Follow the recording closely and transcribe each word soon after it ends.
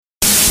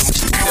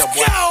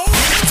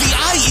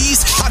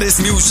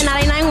hottest music.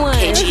 99.1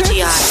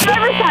 KGGI.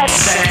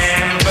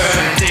 San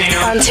Bernardino.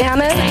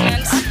 Montana.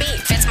 Beat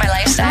fits my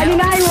lifestyle.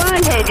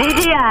 99.1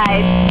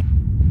 KGGI.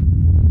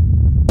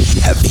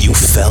 Have you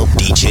felt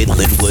DJ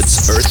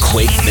Linwood's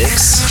Earthquake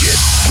Mix? Get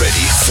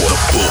ready for the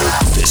boom.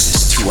 This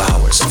is 2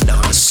 hours of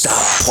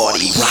non-stop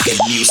party rockin'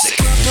 music.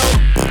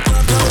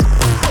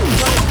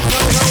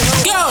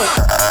 Go!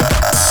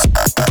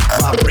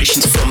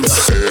 Vibrations from the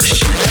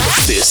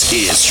earth. This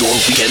is your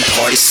weekend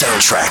party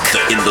soundtrack.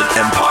 The Inland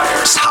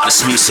Empire's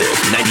hottest music.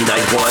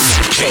 99.1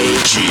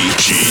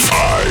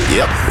 KGGI.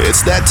 Yep,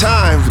 it's that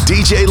time.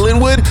 DJ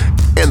Linwood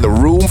and the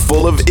room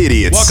full of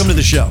idiots. Welcome to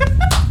the show.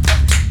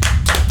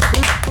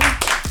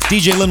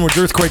 DJ Linwood's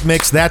Earthquake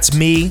Mix, that's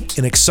me.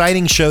 An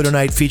exciting show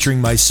tonight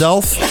featuring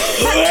myself,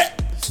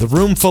 the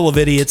room full of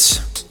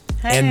idiots,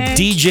 and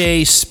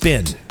DJ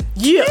Spin.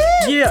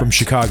 Yeah. From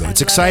Chicago.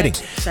 It's exciting.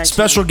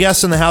 Special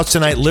guests in the house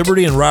tonight,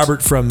 Liberty and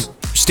Robert from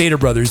Stater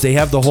Brothers. They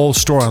have the whole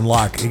store on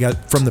lock. They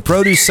got from the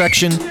produce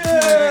section to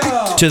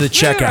the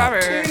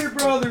checkout. Stater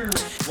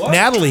Brothers.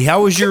 Natalie,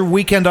 how was your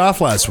weekend off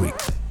last week?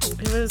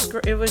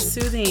 It was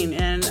soothing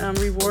and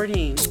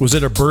rewarding. Was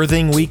it a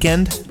birthing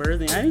weekend?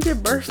 Birthing. I didn't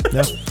give birth.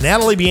 No.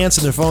 Natalie be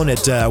answering the phone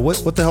at,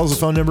 what the hell's the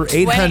phone number?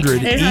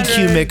 800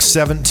 EQ Mix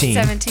 17.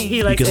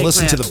 You can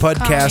listen to the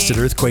podcast at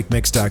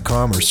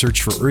earthquakemix.com or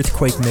search for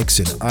Earthquake Mix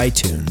in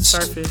iTunes.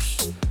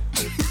 Starfish.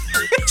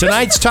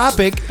 Tonight's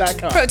topic,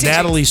 Protein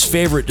Natalie's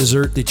favorite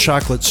dessert, the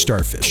chocolate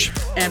starfish.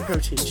 And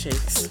protein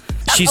shakes.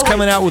 She's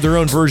coming out with her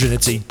own version.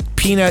 It's a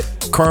peanut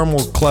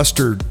caramel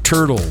cluster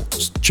turtle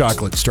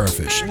chocolate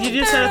starfish. You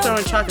just said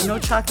throwing chocolate. No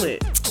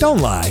chocolate. Don't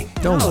lie.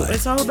 Don't lie.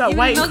 It's all about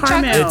white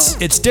caramel.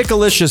 It's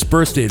Dickalicious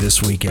birthday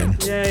this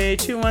weekend. Yay,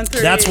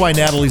 213. That's why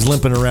Natalie's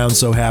limping around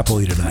so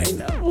happily tonight.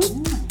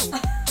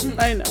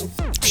 I know.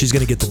 She's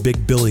going to get the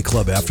Big Billy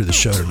Club after the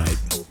show tonight.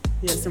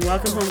 Yes, and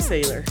welcome home,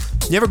 Sailor.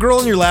 You have a girl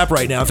in your lap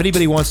right now. If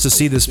anybody wants to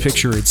see this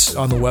picture, it's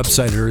on the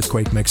website at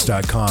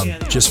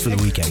earthquakemix.com just for the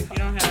weekend.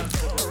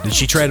 Did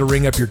she try to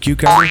ring up your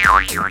cucumber?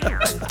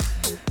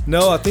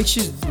 No, I think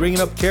she's ringing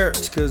up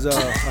carrots because I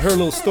heard a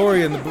little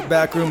story in the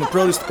back room of the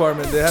produce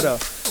department. They had a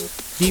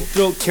deep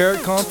throat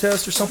carrot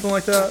contest or something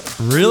like that.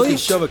 Really? You can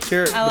shove a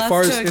carrot the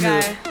farthest in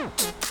there.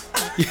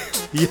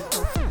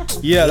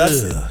 Yeah,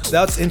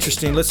 that's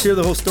interesting. Let's hear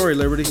the whole story,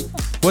 Liberty.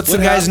 What's the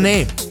guy's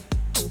name?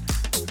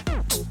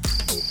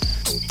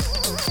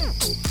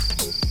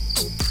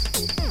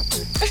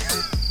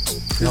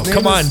 Oh,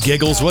 come on,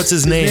 Giggles. What's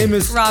his name? His name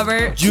is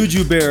Robert.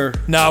 Juju Bear.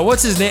 No,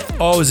 what's his name?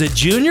 Oh, is it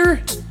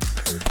Junior?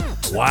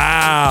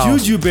 Wow.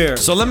 Juju Bear.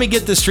 So let me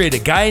get this straight. A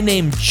guy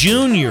named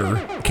Junior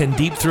can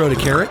deep throat a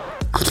carrot?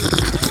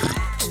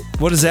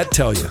 What does that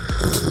tell you?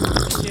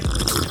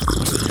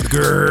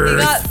 He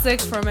got sick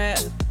from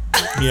it.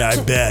 Yeah,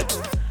 I bet.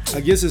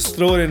 I guess his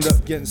throat ended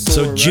up getting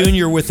sore. So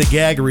Junior with the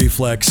gag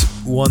reflex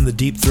won the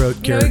deep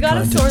throat carrot he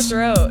got contest. a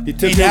sore throat.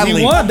 Hey,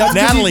 Natalie, he won.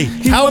 Natalie,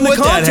 how would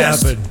that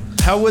happen?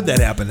 How would that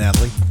happen,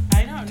 Natalie?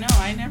 I don't know.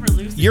 I never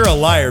lose. You're a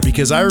liar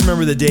because I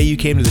remember the day you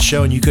came to the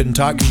show and you couldn't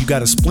talk because you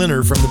got a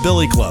splinter from the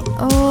Billy Club.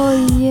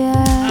 Oh,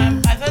 yeah.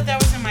 I thought that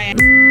was in my...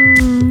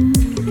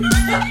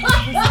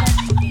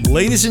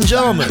 Ladies and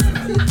gentlemen,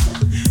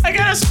 I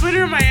got a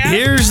splinter in my ass.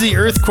 here's the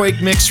Earthquake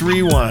Mix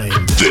Rewind.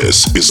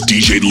 This is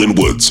DJ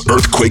Linwood's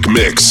Earthquake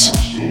Mix.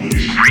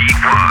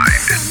 Rewind.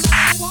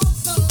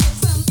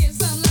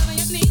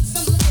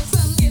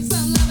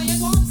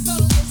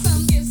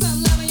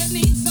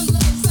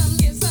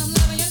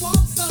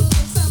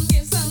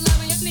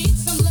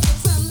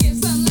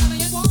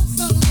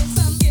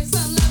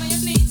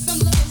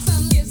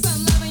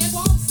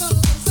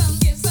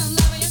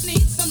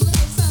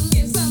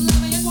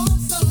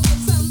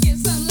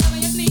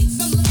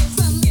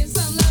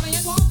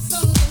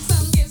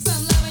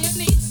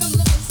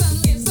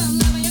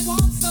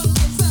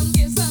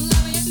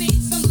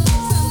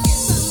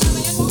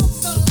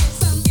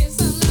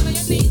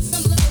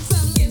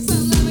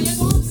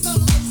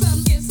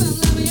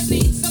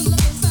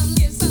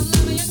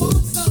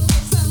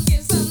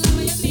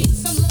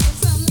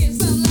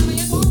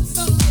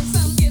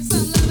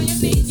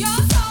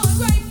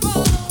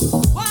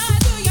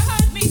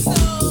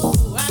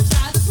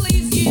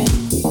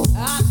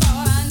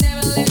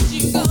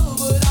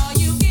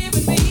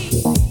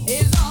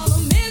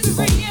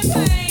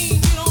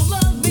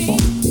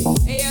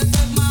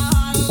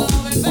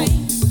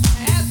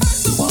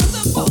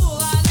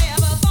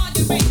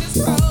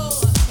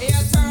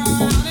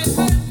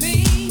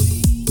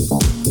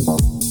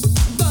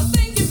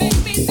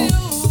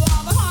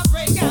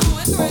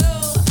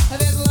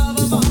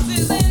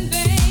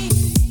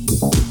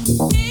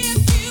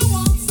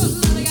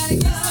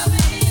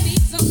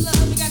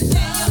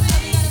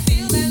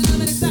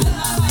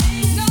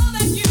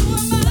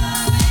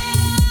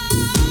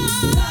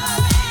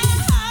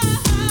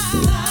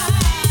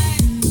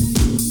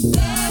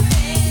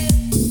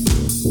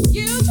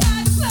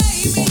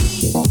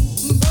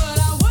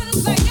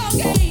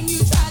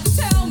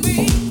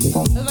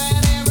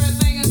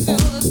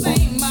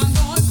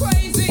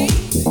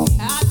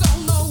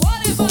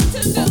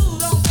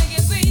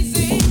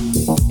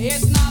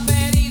 It's not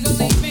that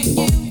easily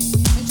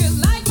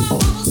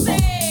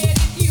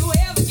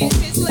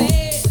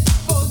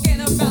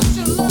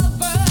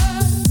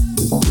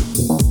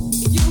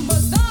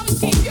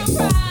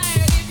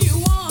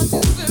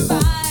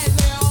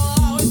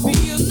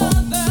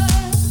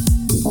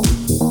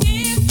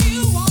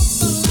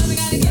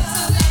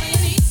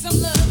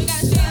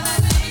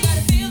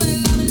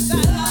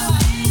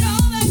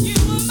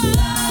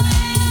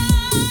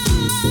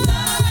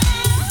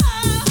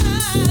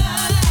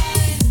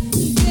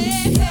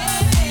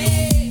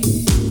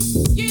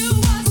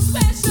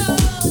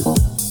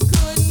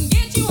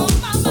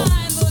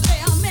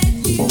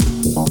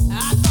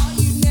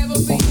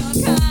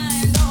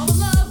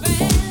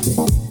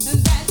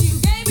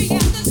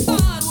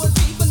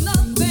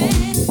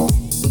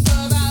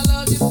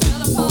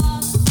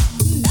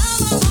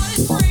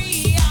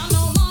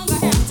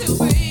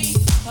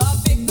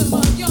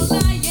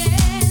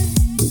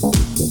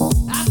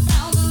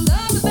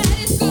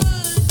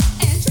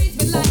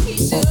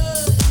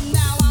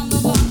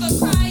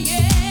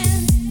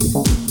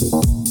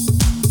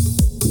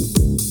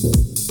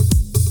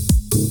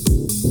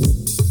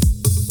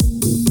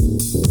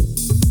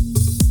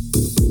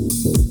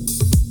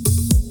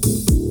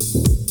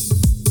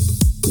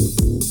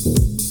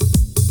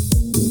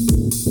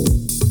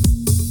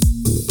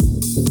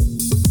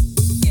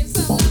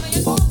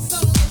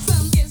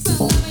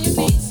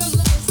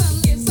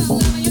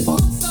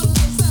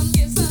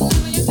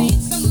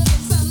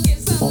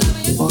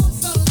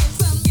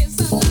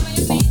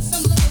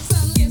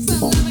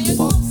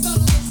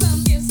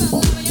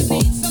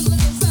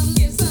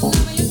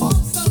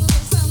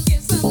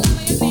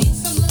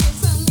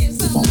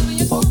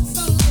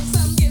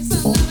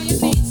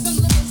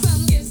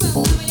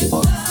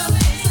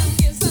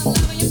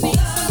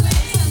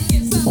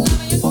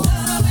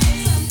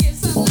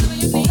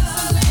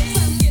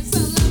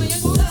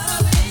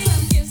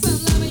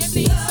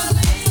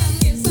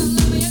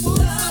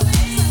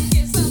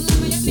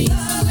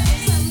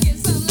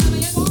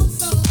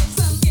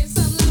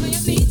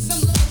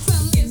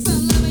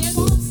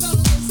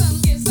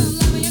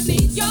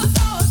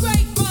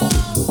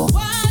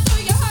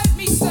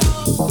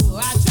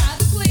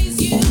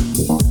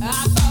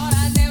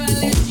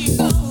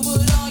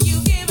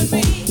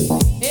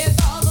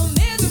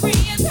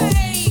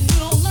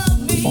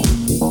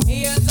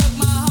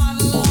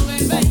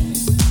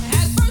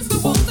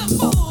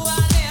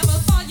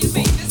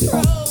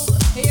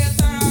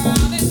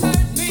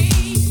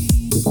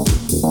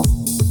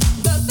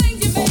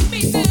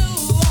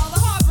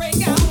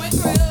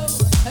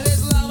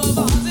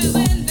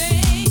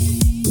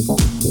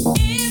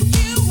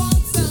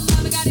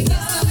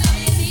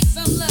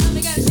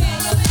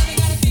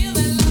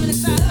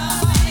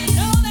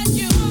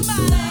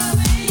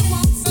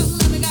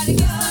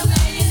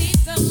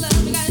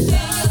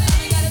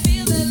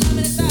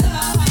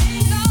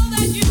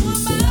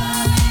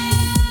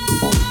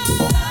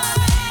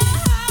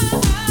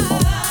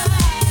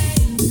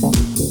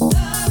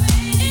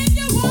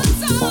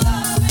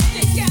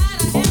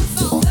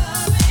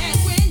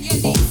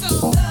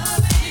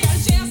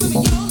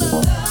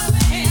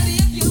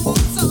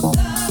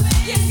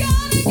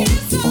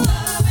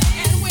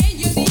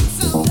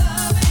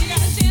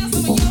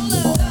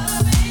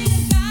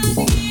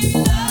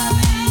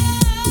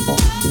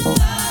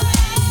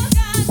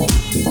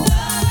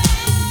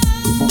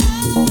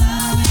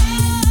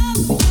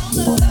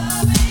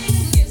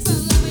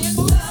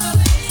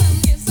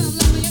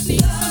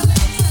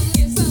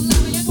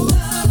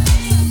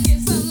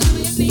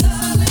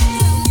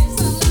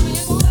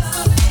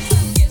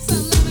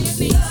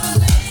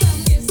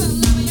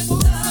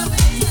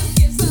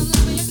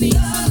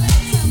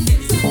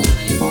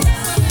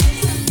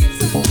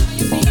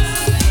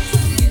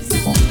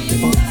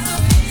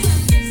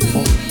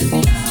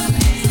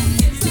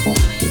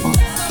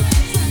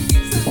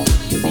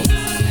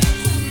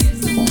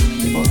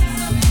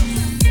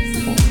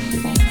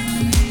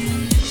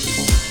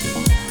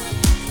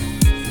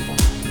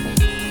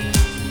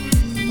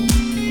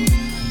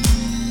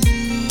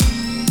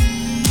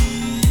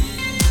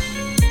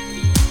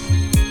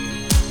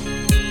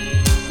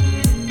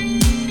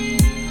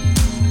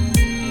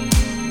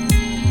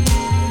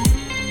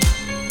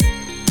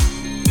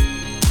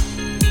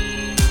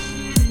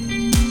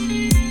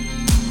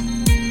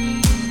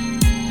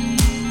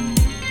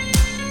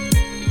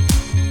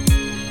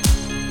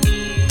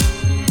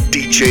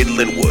DJ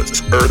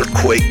Linwood's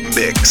Earthquake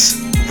Mix.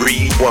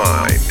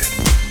 Rewind.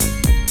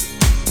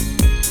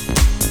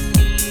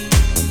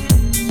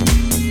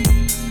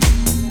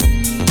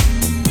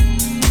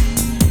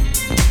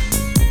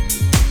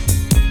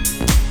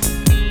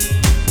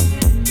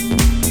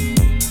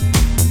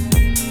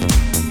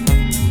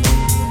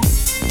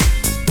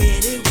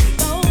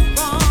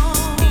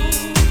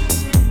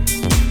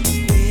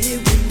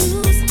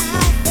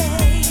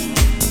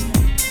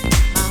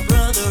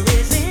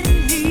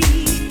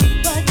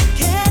 But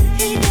can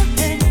he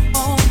depend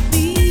on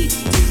me?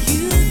 Do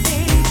you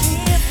think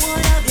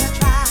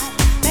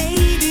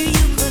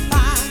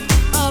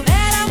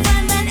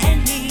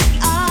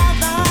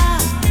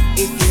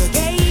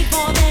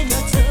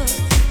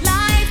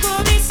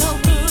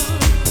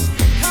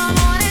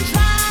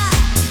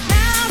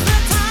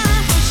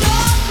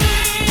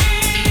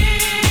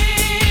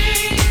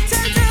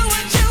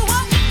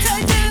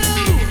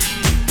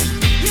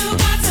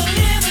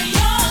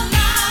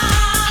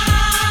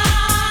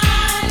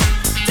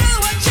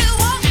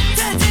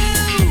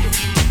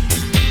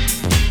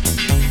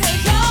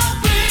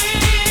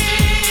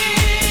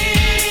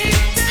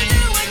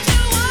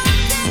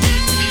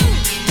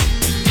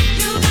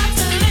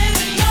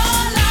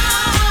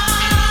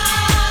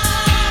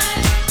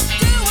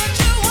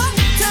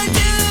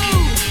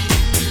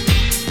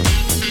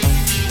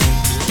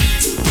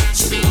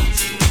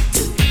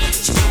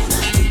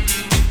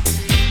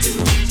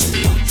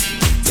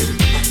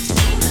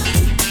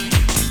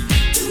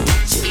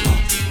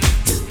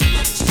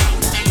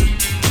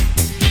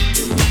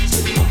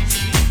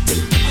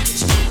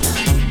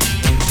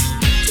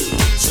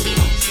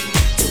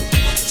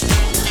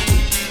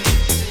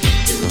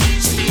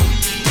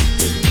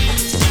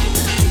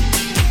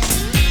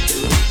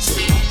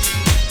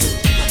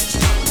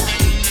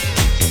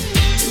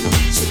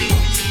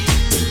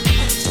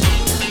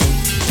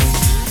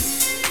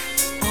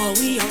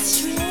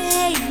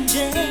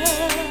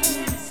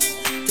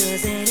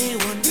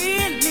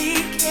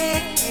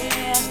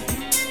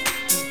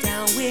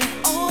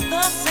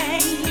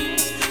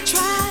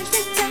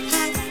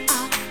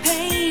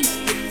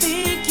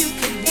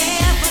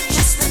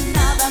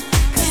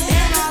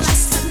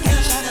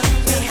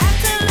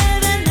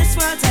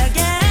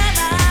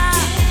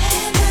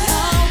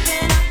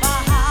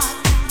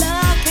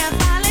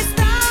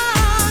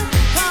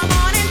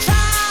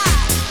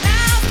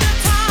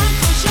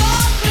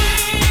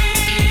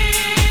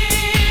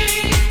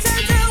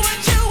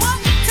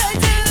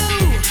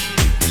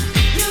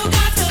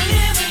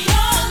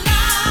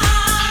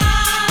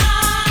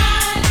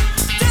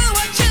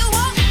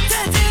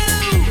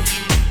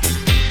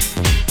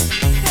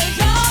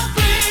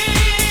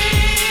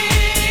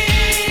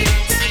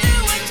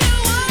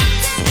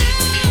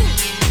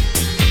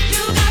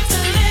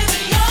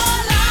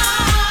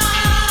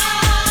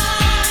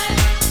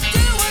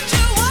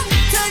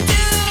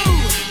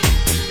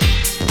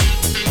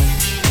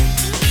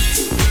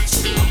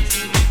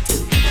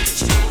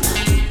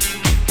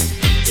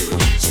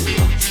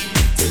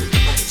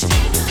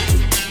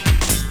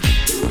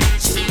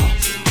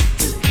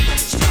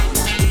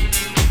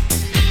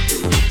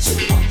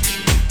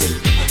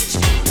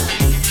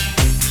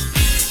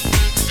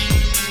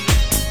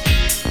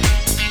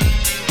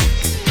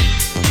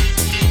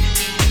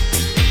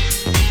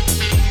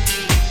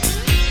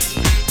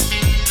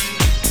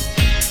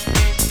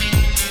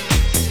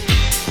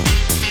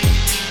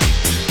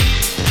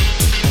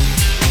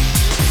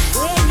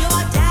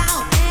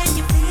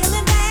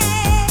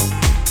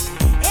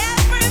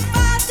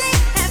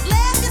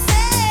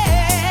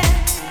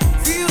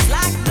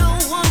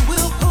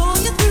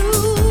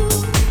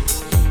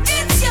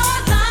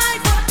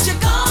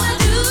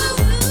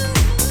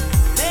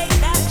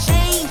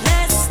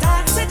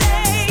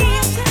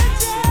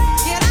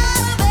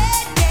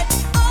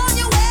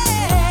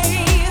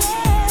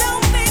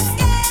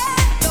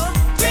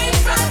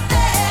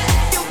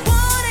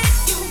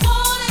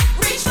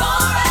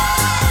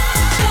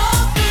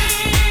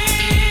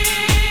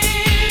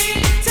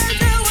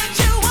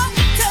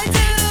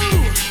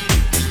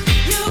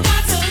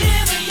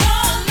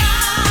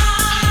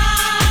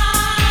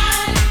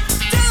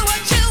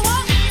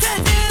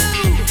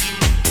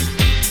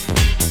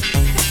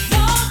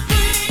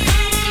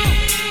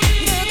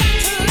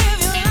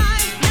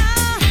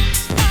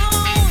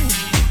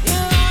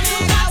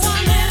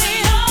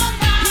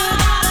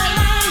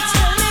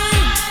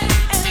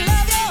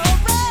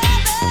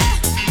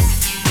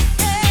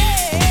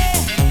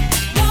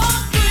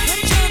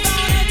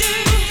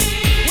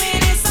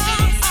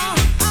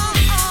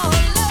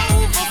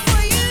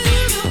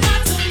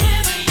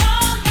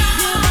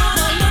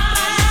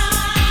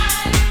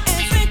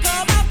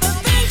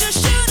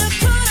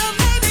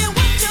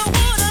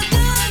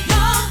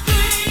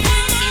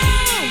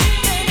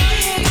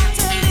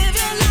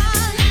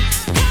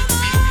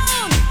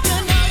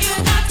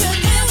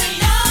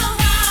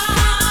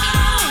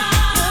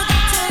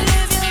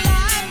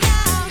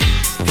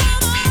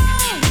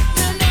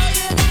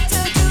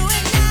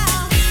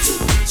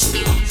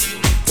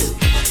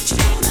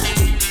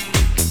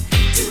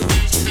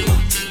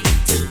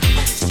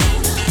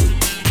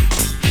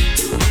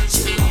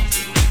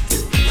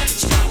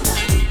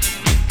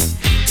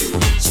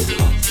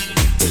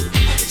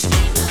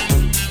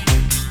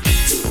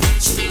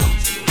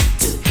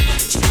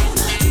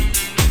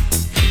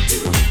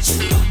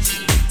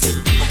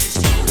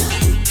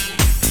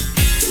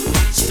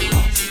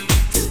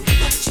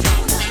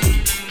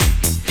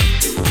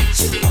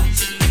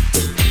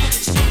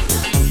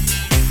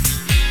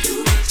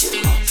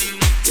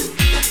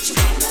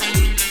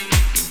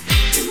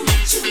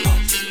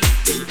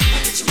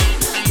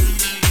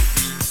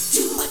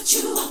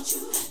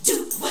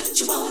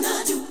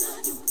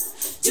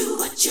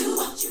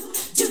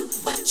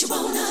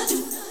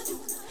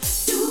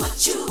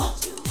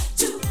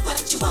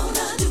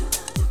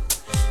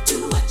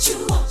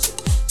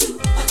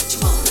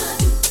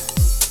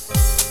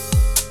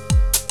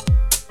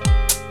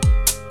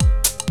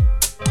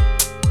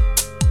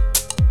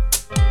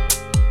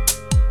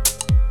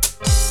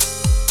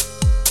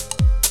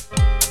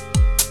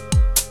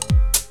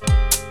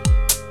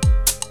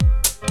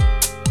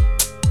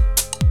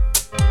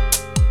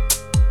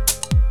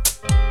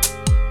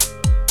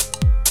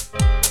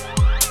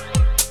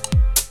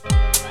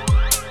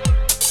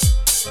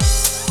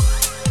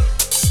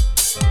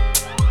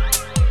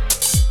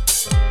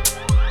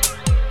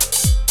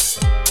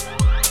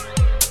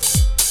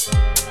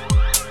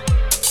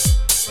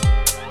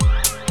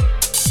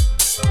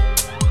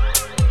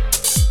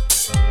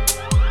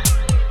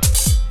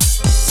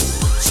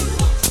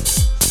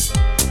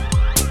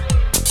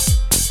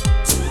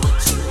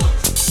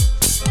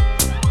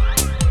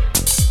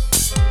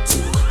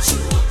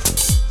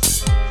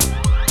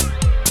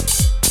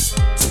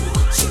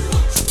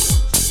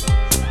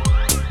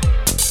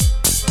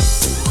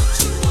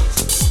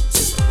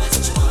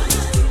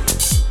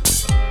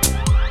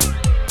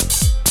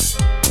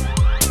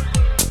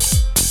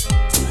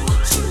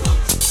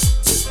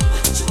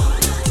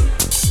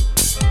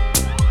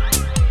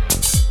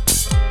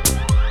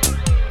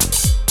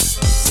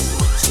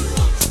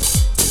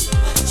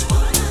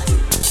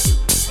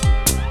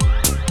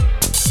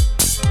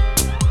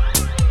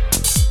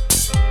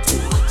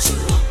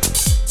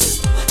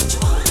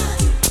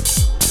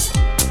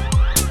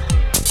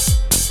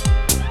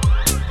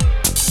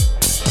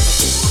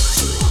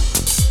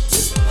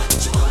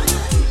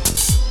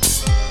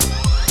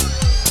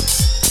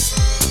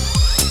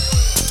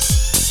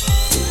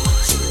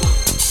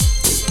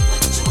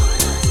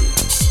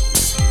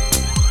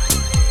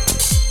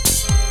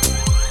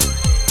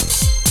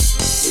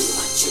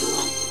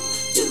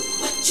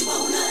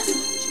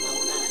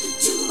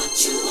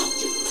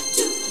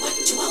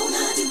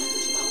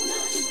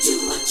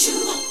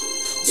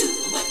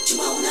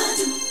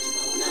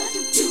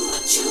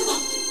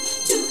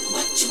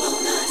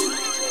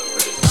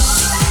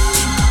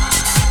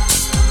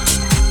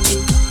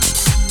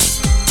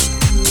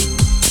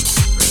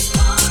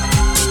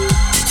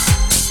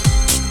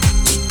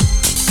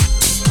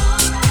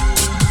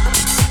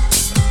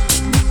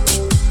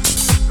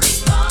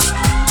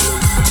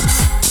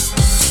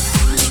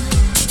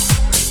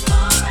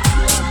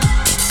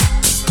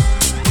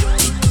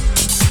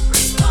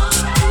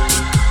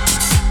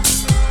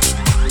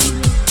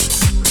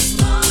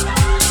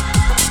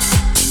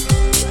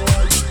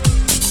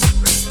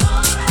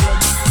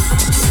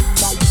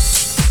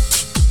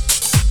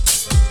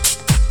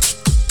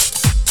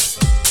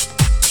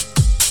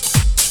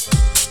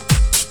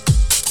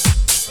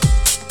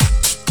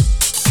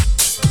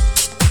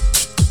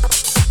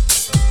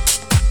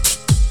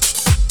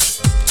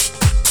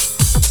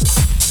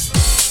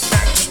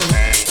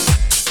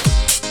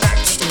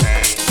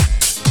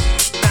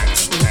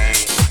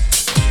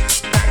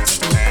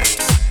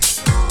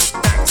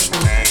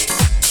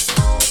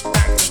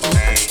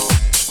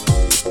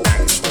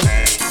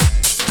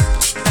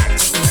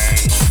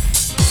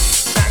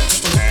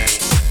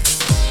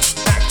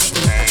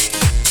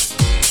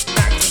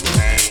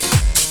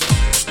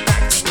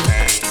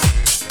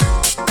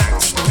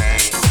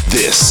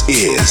This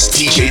is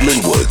DJ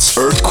Linwood's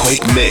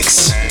Earthquake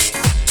Mix.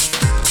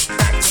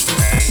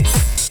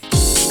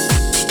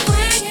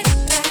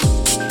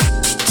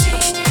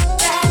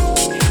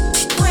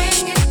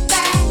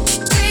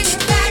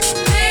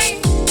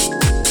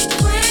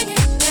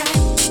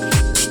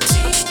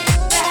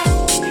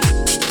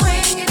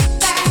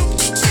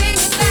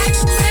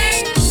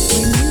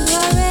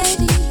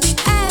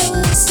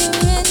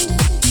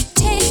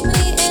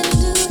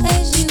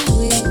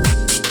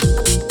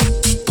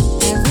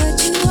 Have what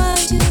you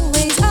want to,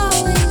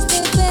 always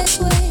the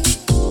best way.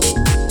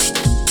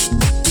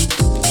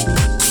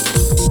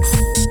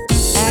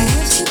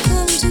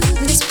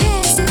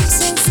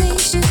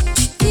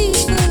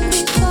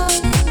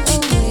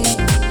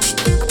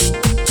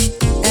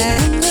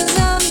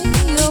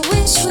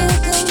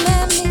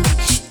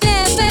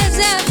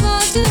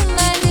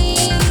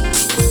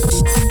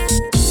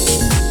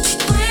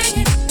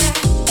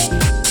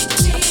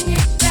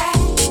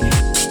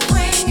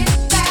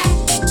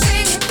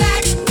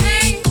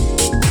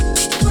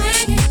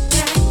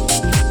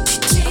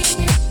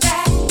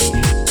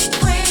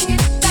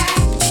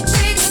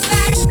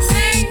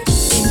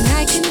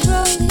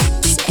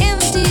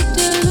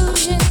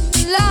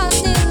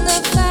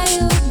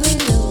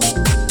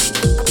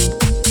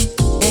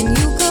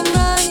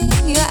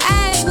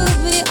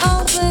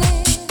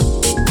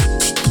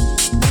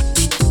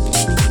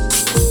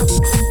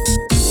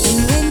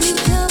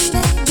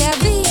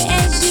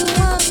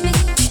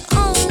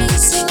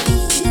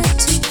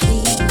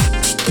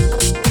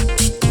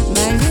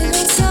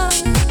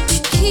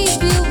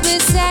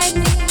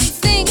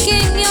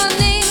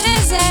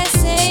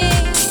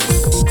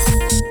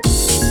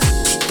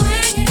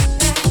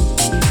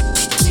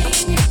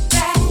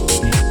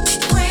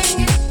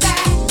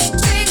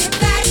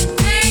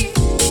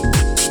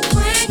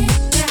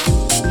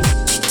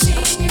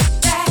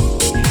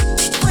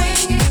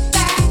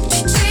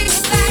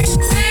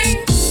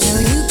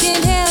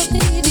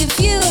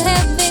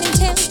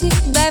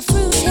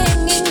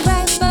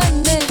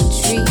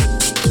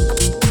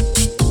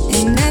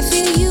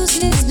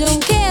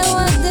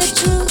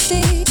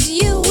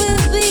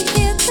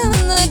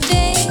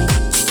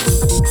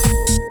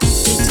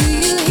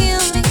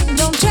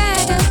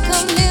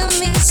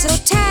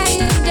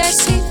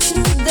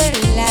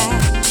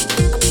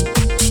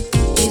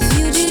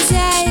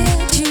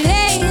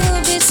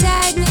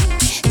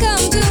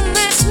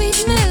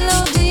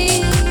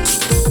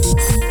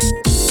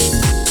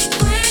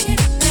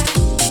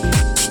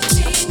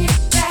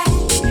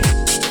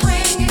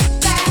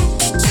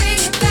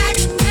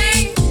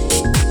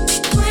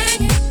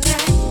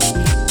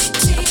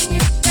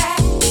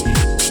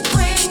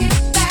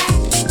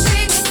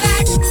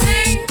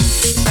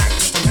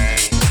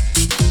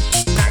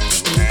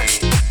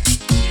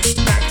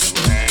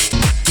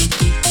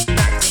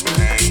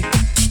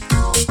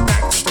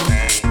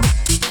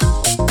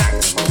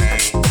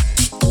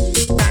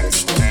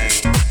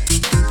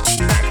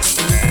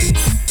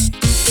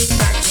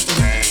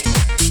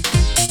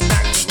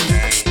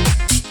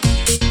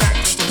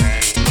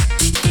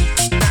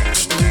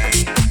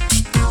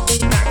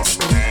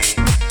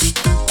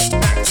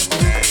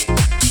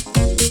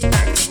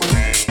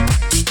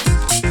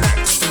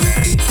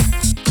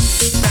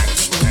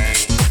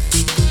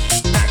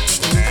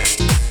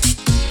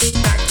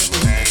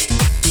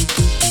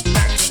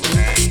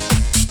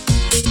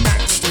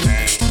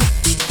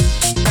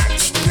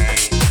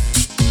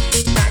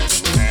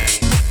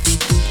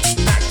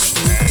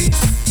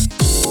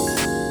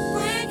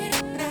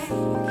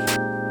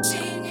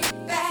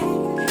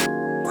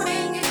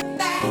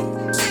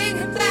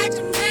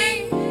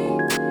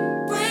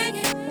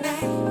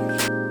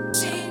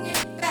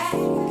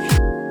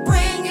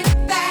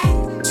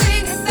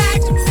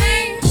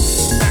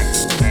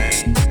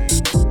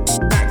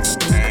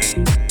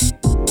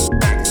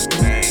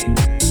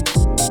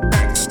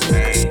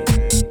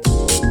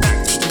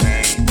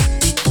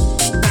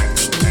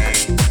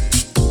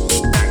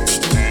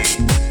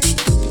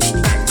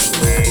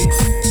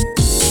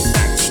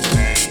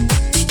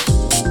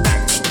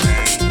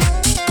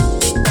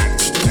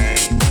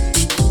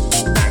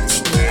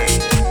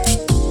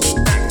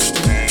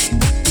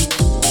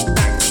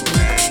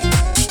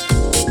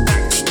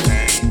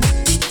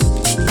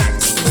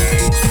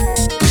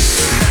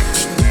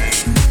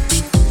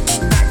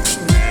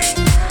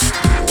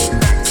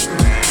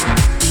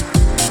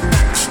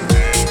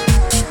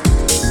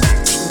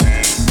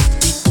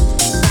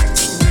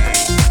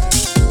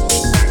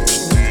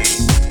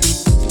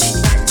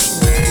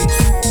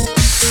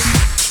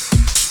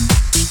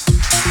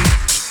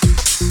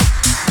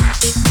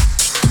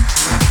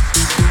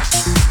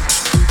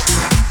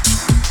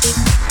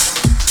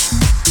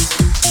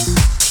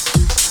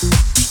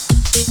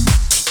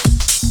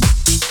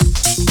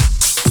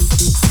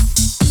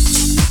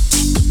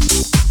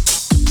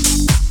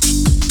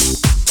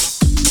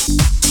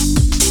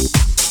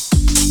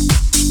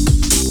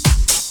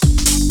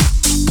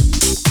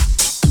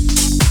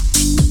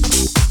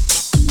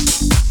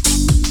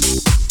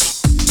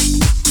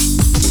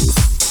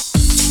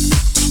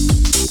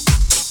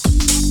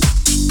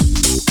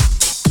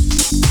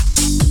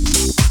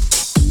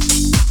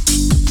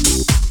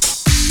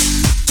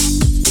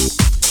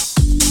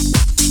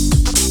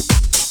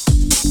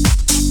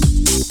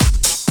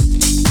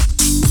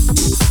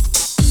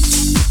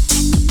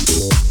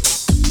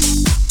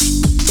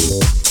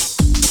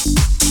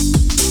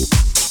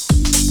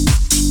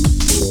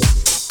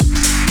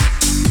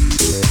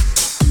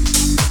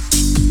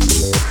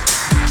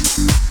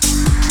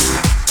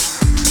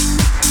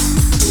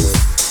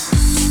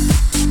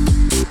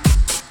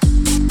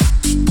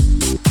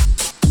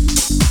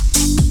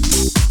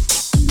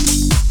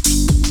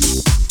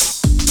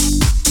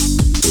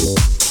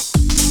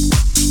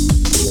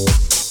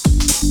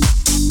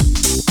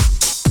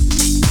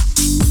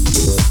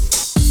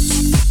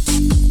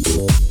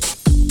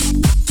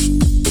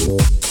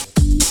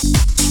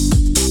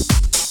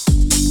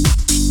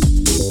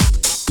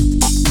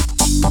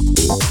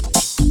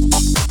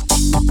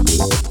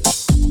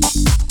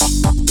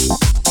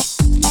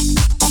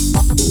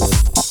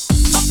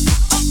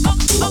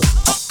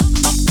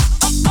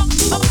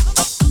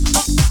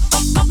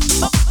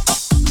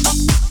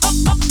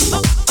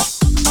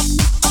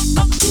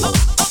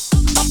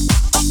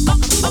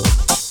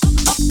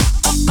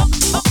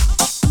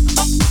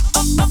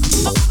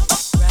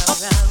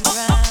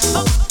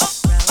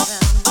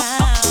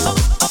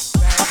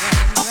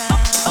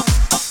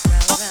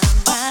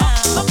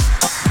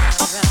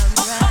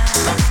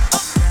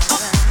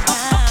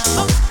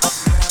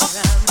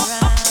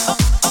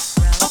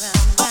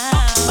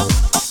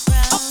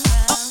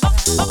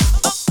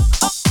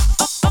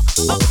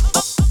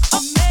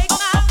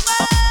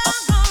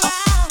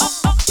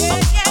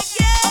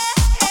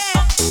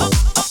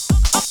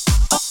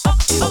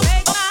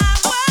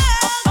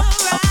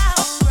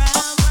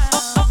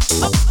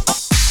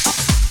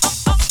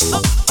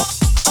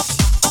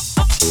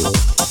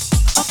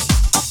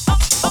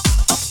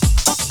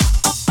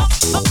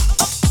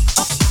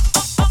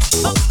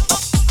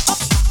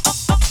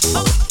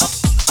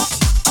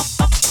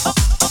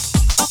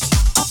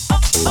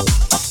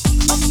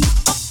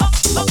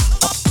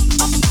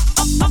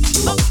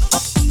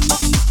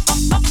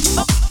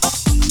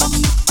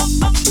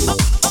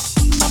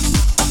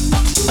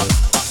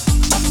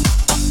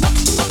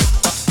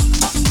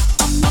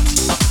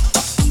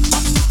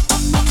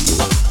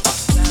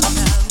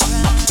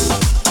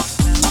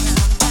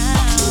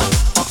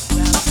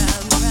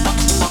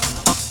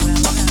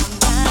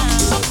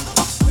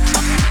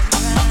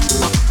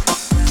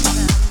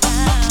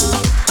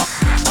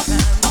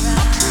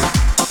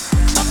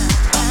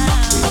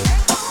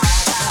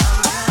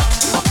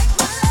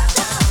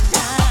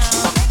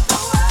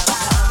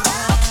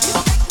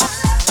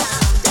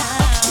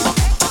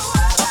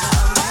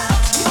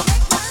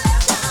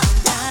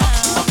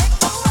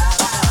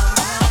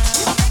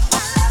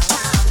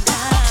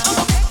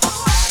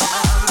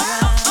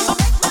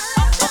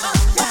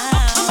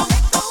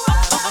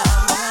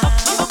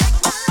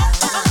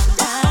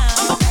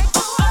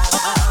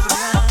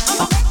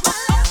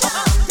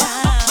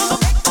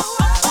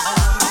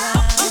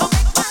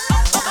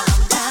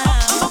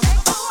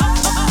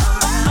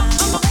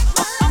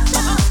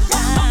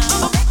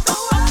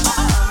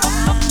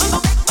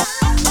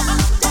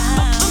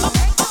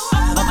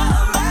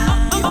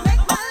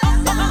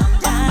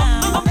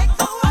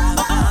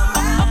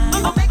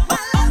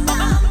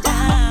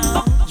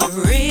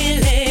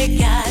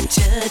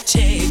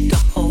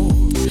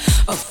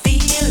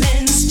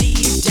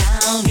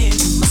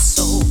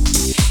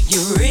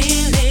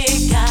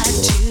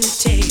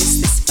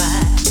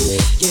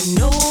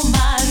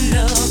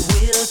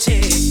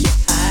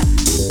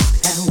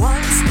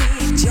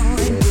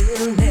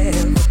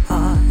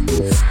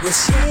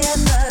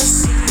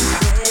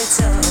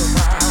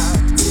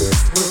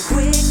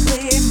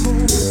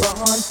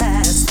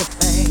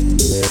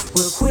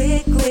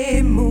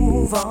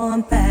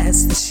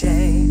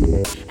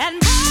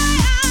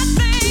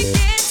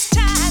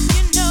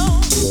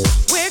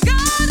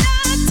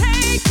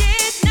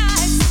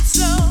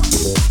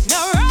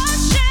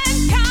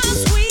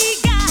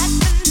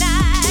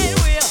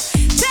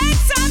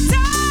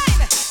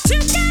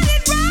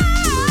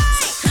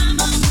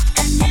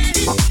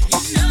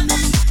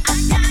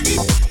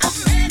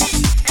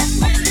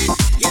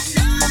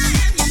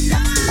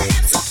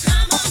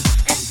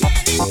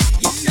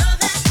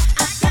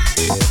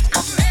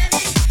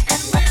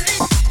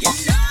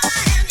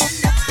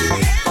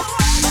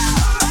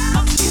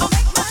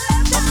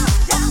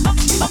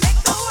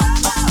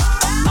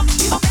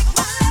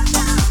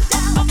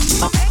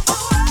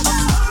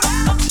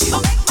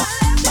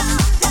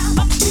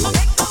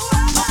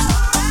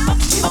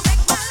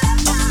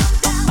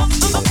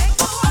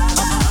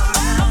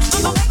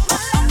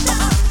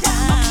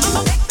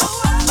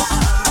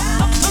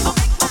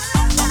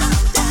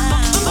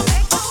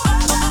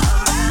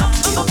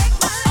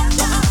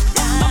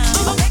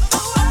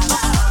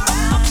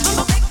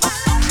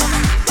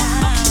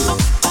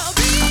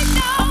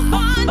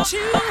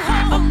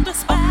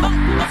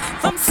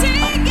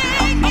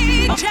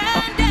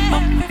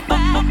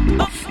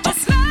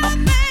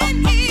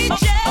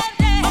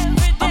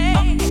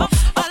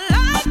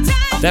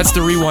 That's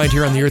the rewind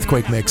here on the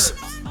Earthquake Mix.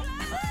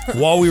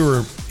 While we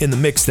were in the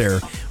mix there,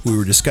 we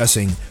were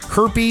discussing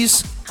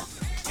herpes,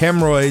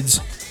 hemorrhoids,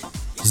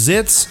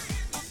 zits,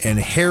 and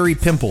hairy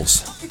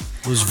pimples.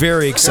 It was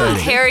very exciting.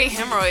 Hairy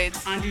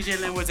hemorrhoids. On DJ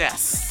Linwood's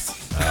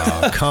ass.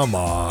 Oh, come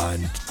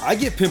on. I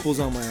get pimples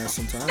on my ass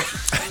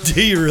sometimes.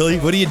 Do you really?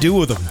 What do you do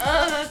with them?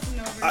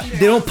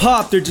 They don't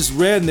pop. They're just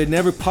red and they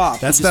never pop.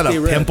 That's They just not a stay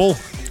red. pimple.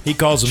 He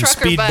calls them Trucker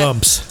speed butt.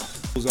 bumps.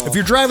 If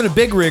you're driving a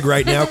big rig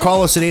right now,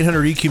 call us at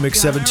 800 EQ Mix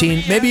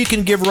 17. Maybe you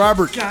can give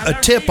Robert a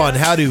tip on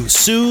how to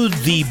soothe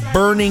the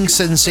burning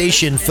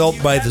sensation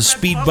felt by the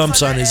speed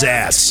bumps on his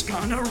ass.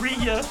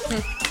 Gonorrhea.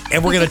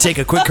 And we're going to take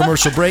a quick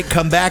commercial break,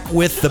 come back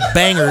with the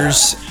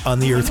bangers on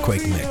the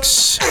Earthquake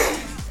Mix.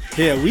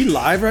 Hey, are we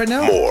live right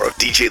now? More of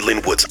DJ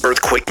Linwood's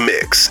Earthquake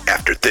Mix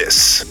after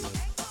this.